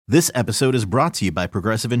This episode is brought to you by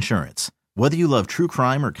Progressive Insurance. Whether you love true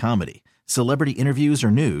crime or comedy, celebrity interviews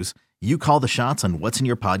or news, you call the shots on what's in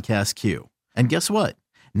your podcast queue. And guess what?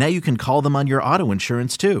 Now you can call them on your auto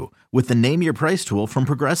insurance too with the Name Your Price tool from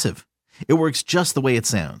Progressive. It works just the way it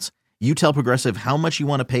sounds. You tell Progressive how much you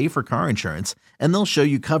want to pay for car insurance, and they'll show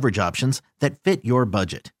you coverage options that fit your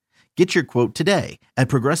budget. Get your quote today at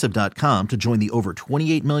Progressive.com to join the over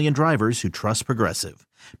 28 million drivers who trust Progressive.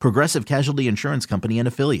 Progressive Casualty Insurance Company and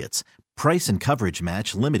Affiliates. Price and coverage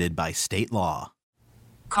match limited by state law.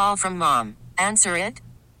 Call from mom. Answer it.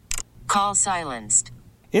 Call silenced.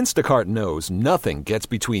 Instacart knows nothing gets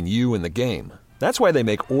between you and the game. That's why they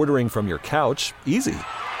make ordering from your couch easy.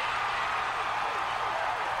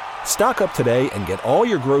 Stock up today and get all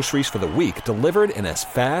your groceries for the week delivered in as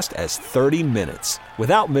fast as 30 minutes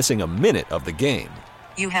without missing a minute of the game.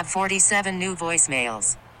 You have 47 new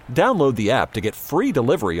voicemails. Download the app to get free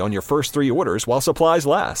delivery on your first 3 orders while supplies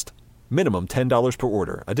last. Minimum $10 per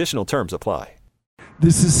order. Additional terms apply.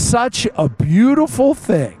 This is such a beautiful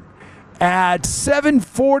thing. At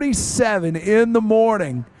 7:47 in the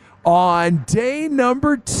morning on day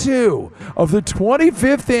number 2 of the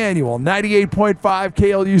 25th annual 98.5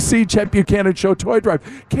 KLUC Chet Buchanan Show Toy Drive.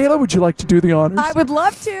 Kayla, would you like to do the honors? I would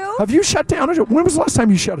love to. Have you shut down? When was the last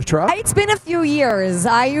time you shut a truck? It's been a few years.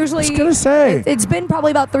 I was going to say. It's been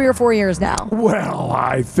probably about 3 or 4 years now. Well,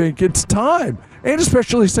 I think it's time. And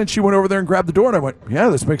especially since you went over there and grabbed the door, and I went, yeah,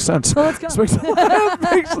 this makes sense. Well, let's go. This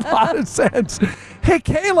makes a lot of sense. Hey,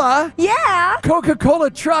 Kayla. Yeah? Coca-Cola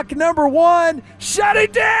truck number 1, shut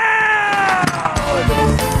it down!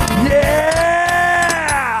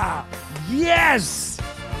 Yeah! Yes!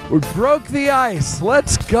 We broke the ice.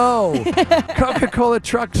 Let's go. Coca-Cola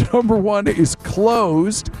truck number 1 is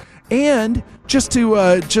closed. And just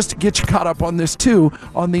to get you caught up on this, too,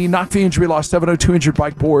 on the Knock the Injury Law 702 Injured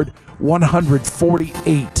Bike Board,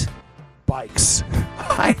 148 bikes.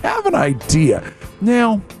 I have an idea.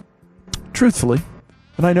 Now, truthfully,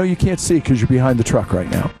 and I know you can't see because you're behind the truck right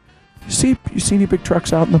now. You see any big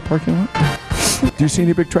trucks out in the parking lot? Do you see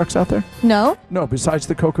any big trucks out there? No. No, besides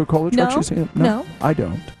the Coca-Cola trucks you see? No. I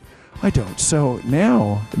don't. So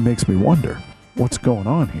now it makes me wonder what's going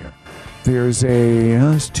on here. There's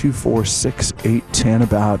 2, 4, 6, 8, 10,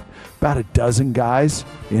 about a dozen guys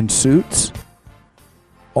in suits.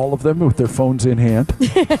 All of them with their phones in hand,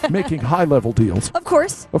 making high-level deals. Of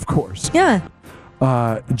course. Yeah.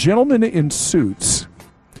 Gentlemen in suits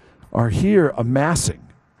are here amassing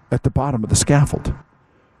at the bottom of the scaffold.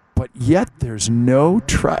 But yet there's no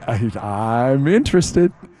I'm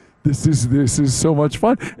interested. This is so much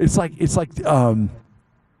fun. It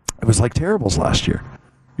was like Terribles last year.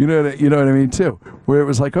 You know what I mean too. Where it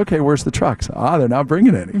was like, okay, where's the trucks? They're not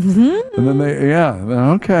bringing any. Mm-hmm. And then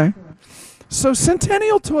okay. So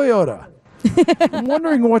Centennial Toyota, I'm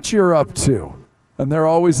wondering what you're up to. And they're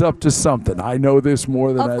always up to something. I know this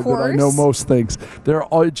more than I know most things. They're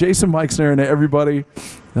all Jason Meixner and everybody.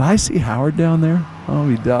 Did I see Howard down there? I'll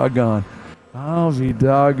be doggone.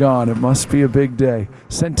 It must be a big day.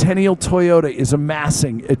 Centennial Toyota is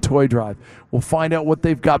amassing at Toy Drive. We'll find out what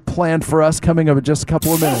they've got planned for us coming up in just a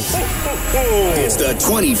couple of minutes. It's the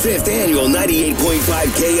 25th annual 98.5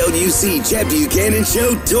 KLUC Chet Buchanan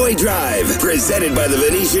Show Toy Drive. Presented by the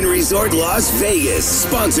Venetian Resort Las Vegas.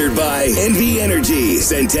 Sponsored by NV Energy,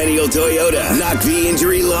 Centennial Toyota, Knock the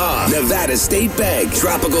Injury Law, Nevada State Bank,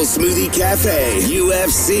 Tropical Smoothie Cafe,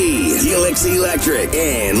 UFC, Helix Electric,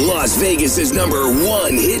 and Las Vegas's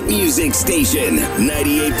 #1 hit music station,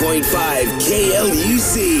 98.5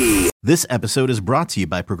 KLUC. This episode is brought to you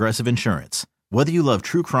by Progressive Insurance. Whether you love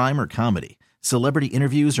true crime or comedy, celebrity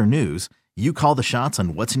interviews or news, you call the shots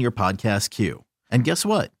on what's in your podcast queue. And guess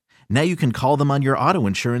what? Now you can call them on your auto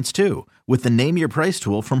insurance too with the Name Your Price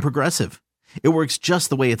tool from Progressive. It works just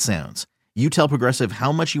the way it sounds. You tell Progressive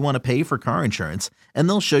how much you want to pay for car insurance, and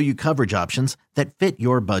they'll show you coverage options that fit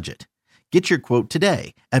your budget. Get your quote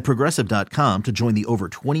today at Progressive.com to join the over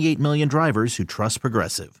 28 million drivers who trust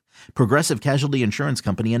Progressive. Progressive Casualty Insurance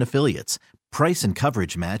Company and Affiliates. Price and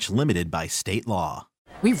coverage match limited by state law.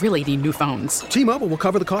 We really need new phones. T-Mobile will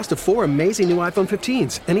cover the cost of 4 amazing new iPhone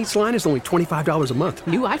 15s, and each line is only $25 a month.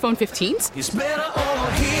 New iPhone 15s? It's better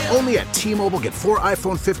over here. Only at T-Mobile, get 4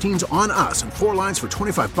 iPhone 15s on us and 4 lines for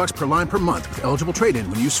 $25 per line per month with eligible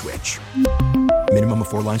trade-in when you switch. Minimum of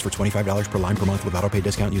 4 lines for $25 per line per month with autopay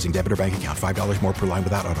discount using debit or bank account. $5 more per line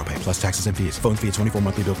without autopay, plus taxes and fees. Phone fee at 24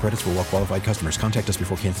 monthly bill credits for well-qualified customers. Contact us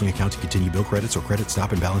before canceling account to continue bill credits or credit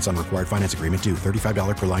stop and balance on required finance agreement due.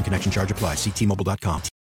 $35 per line connection charge applies. See T-Mobile.com.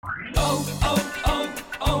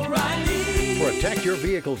 For a Protect your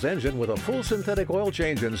vehicle's engine with a full synthetic oil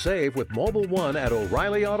change and save with Mobile One at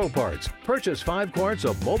O'Reilly Auto Parts. Purchase 5 quarts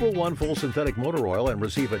of Mobile One full synthetic motor oil and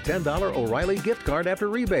receive a $10 O'Reilly gift card after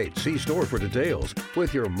rebate. See store for details.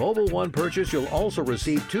 With your Mobile One purchase, you'll also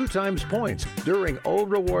receive 2 times points during O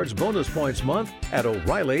Rewards Bonus Points Month at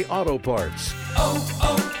O'Reilly Auto Parts.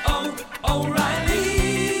 O'Reilly.